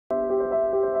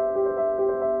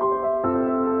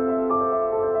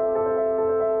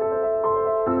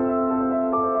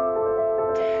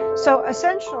So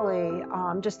essentially,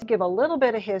 just to give a little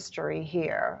bit of history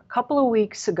here, a couple of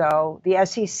weeks ago, the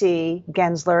SEC,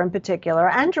 Gensler in particular,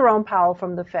 and Jerome Powell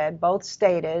from the Fed both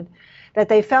stated that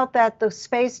they felt that the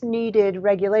space needed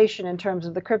regulation in terms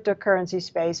of the cryptocurrency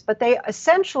space, but they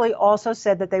essentially also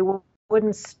said that they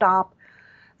wouldn't stop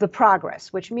the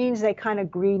progress, which means they kind of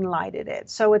green-lighted it.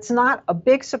 So it's not a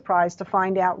big surprise to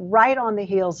find out right on the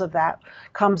heels of that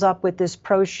comes up with this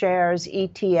ProShares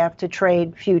ETF to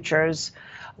trade futures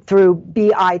through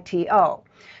BITO.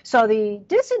 So the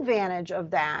disadvantage of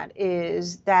that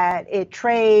is that it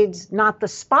trades not the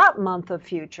spot month of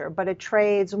future, but it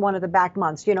trades one of the back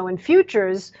months. You know, in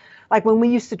futures, like when we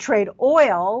used to trade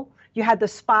oil, you had the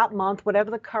spot month,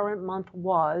 whatever the current month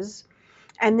was,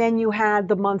 and then you had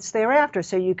the months thereafter.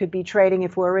 So you could be trading,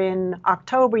 if we're in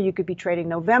October, you could be trading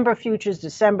November futures,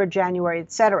 December, January,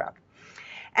 etc.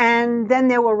 And then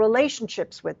there were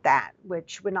relationships with that,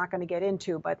 which we're not going to get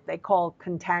into, but they call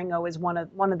contango is one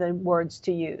of the words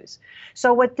to use.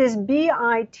 So with this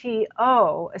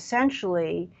BITO,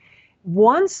 essentially,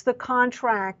 once the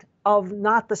contract of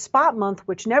not the spot month,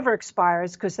 which never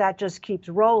expires because that just keeps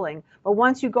rolling, but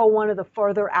once you go one of the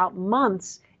further out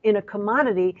months in a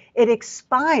commodity, it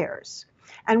expires.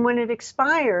 And when it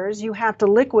expires, you have to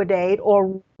liquidate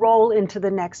or roll into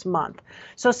the next month.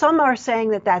 So some are saying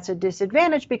that that's a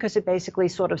disadvantage because it basically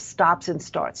sort of stops and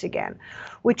starts again,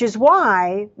 which is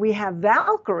why we have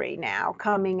Valkyrie now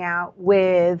coming out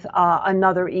with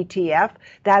another ETF.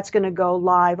 That's going to go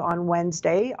live on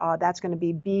Wednesday. That's going to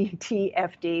be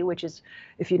BTFD, which is,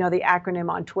 if you know the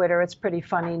acronym on Twitter, it's a pretty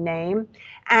funny name.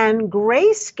 And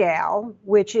Grayscale,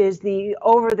 which is the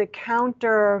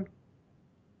over-the-counter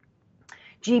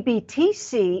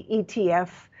GBTC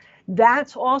ETF,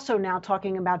 that's also now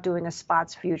talking about doing a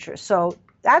spots future. So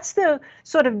that's the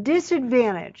sort of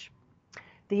disadvantage.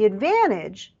 The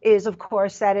advantage is, of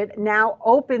course, that it now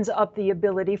opens up the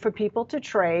ability for people to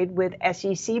trade with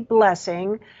SEC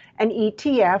blessing an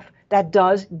ETF that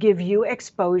does give you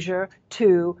exposure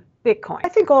to Bitcoin. I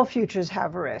think all futures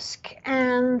have risk,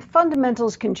 and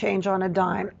fundamentals can change on a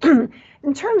dime.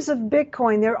 In terms of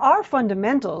Bitcoin, there are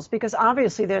fundamentals because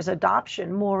obviously there's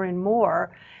adoption more and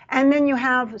more. And then you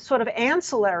have sort of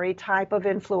ancillary type of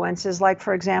influences, like,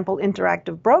 for example,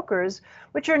 interactive brokers,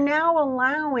 which are now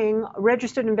allowing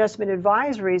registered investment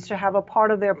advisories to have a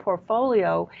part of their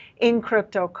portfolio in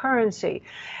cryptocurrency.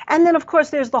 And then, of course,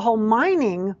 there's the whole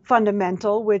mining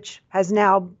fundamental, which has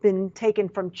now been taken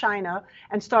from China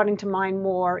and starting to mine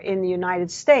more in the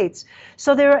United States.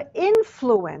 So there are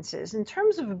influences. In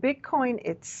terms of Bitcoin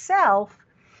itself,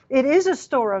 it is a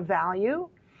store of value.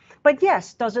 But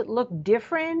yes, does it look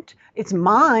different? It's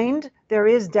mined. There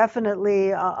is definitely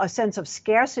a sense of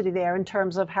scarcity there in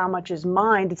terms of how much is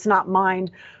mined. It's not mined,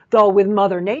 though, with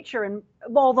Mother Nature, and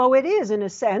although it is in a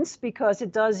sense, because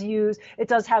it does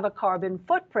have a carbon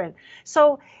footprint.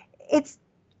 So it's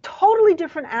totally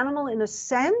different animal in a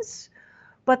sense.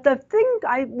 But the thing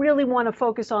I really want to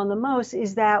focus on the most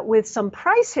is that with some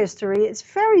price history, it's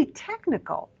very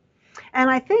technical. And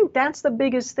I think that's the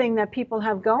biggest thing that people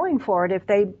have going for it. If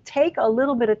they take a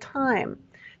little bit of time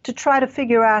to try to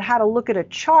figure out how to look at a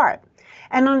chart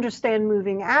and understand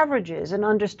moving averages and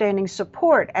understanding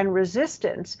support and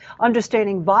resistance,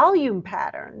 understanding volume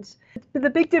patterns. The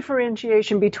big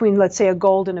differentiation between, let's say, a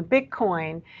gold and a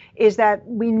Bitcoin is that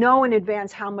we know in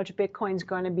advance how much Bitcoin is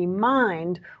going to be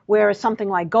mined, whereas something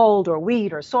like gold or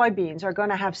wheat or soybeans are going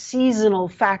to have seasonal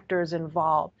factors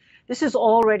involved. This is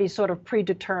already sort of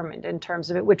predetermined in terms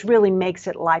of it, which really makes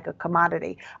it like a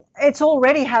commodity. It's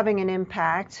already having an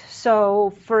impact.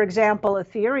 So, for example,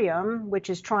 Ethereum, which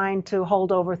is trying to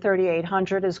hold over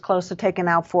 3,800, is close to taking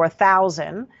out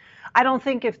 4,000. I don't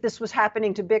think if this was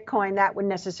happening to Bitcoin, that would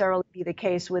necessarily be the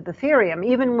case with Ethereum.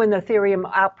 Even when Ethereum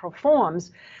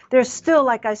outperforms, there's still,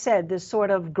 like I said, this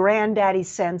sort of granddaddy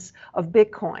sense of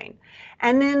Bitcoin.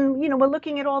 And then, you know, we're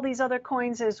looking at all these other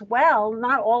coins as well.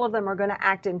 Not all of them are going to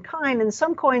act in kind. And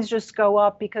some coins just go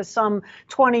up because some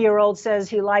 20-year-old says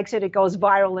he likes it, it goes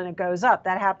viral and it goes up.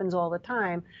 That happens all the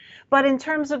time. But in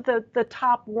terms of the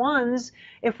top ones,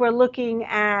 if we're looking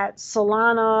at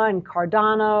Solana and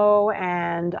Cardano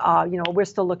and, you know, we're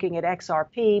still looking at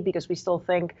XRP because we still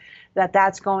think that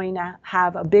that's going to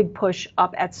have a big push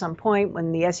up at some point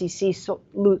when the SEC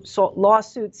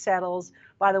lawsuit settles.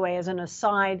 By the way, as an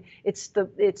aside, it's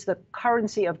the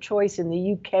currency of choice in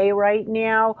the UK right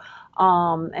now.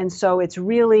 And so it's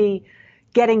really,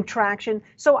 getting traction.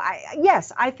 So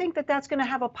yes, I think that that's going to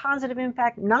have a positive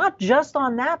impact, not just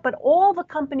on that, but all the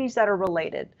companies that are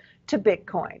related to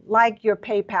Bitcoin, like your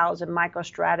PayPals and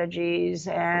MicroStrategies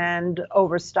and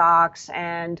Overstocks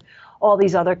and all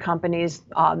these other companies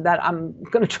that I'm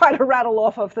going to try to rattle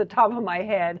off the top of my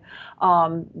head,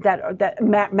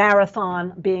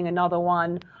 Marathon being another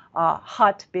one,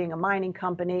 Hut being a mining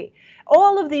company.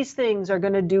 All of these things are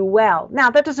going to do well.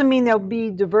 Now, that doesn't mean there'll be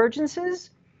divergences.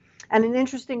 And an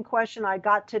interesting question I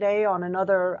got today on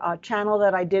another channel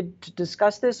that I did to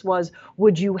discuss this was,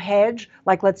 would you hedge,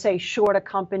 like let's say short a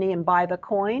company and buy the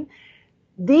coin?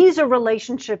 These are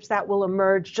relationships that will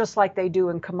emerge just like they do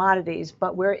in commodities,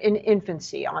 but we're in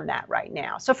infancy on that right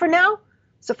now. So for now,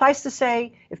 suffice to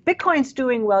say, if Bitcoin's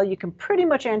doing well, you can pretty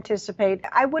much anticipate.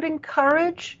 I would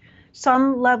encourage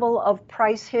some level of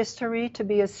price history to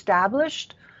be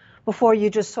established before you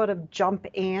just sort of jump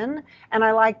in. And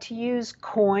I like to use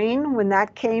Coin when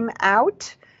that came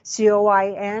out,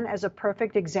 COIN, as a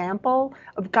perfect example.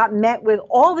 I've got met with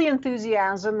all the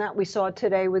enthusiasm that we saw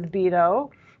today with BITO,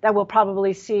 that we'll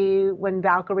probably see when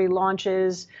Valkyrie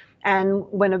launches, and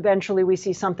when eventually we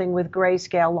see something with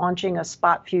Grayscale launching a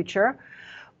spot future.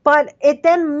 But it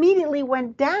then immediately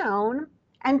went down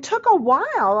and took a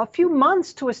while, a few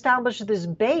months, to establish this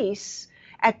base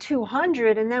at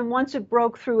 200, and then once it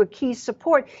broke through a key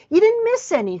support, you didn't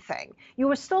miss anything. You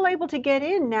were still able to get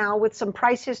in now with some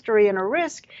price history and a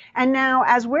risk, and now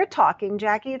as we're talking,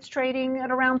 Jackie, it's trading at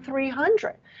around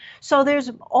 300. So there's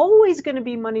always going to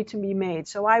be money to be made.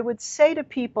 So I would say to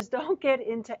people, don't get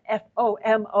into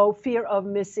FOMO, fear of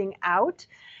missing out,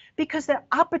 because the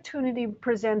opportunity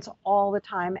presents all the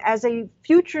time. As a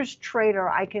futures trader,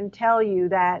 I can tell you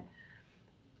that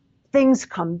things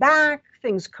come back,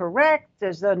 things correct,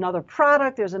 there's another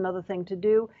product, there's another thing to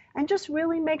do, and just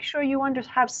really make sure you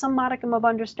have some modicum of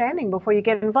understanding before you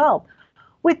get involved.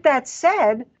 With that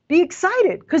said, be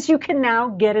excited, because you can now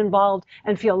get involved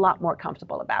and feel a lot more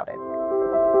comfortable about it.